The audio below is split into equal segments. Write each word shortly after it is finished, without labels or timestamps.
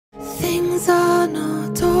Things are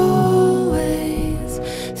not always,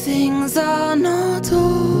 things are not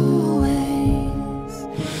always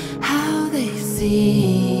how they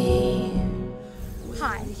seem.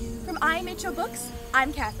 Hi, from IMHOBooks,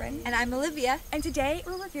 I'm Catherine. And I'm Olivia. And today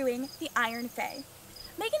we're reviewing The Iron Fey.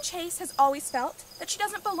 Megan Chase has always felt that she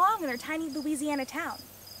doesn't belong in her tiny Louisiana town.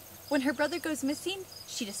 When her brother goes missing,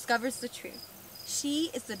 she discovers the truth. She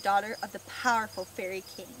is the daughter of the powerful fairy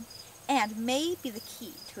king, and may be the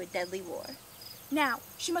key to a deadly war. Now,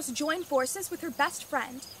 she must join forces with her best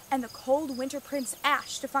friend and the cold winter prince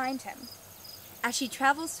Ash to find him. As she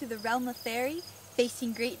travels through the realm of fairy,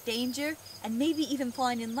 facing great danger, and maybe even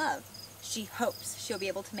falling in love, she hopes she'll be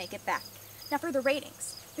able to make it back. Now for the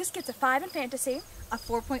ratings. This gets a 5 in fantasy, A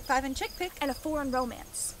 4.5 in chick pick, and a 4 in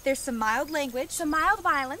romance. there's some mild language, Some mild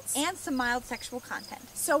violence, and some mild sexual content.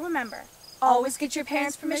 so remember, always get your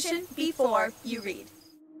parents' permission before you read.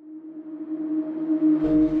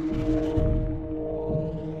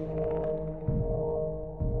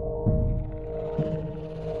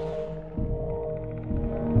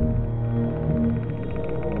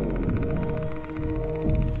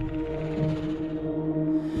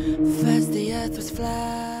 First the earth was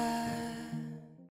flat,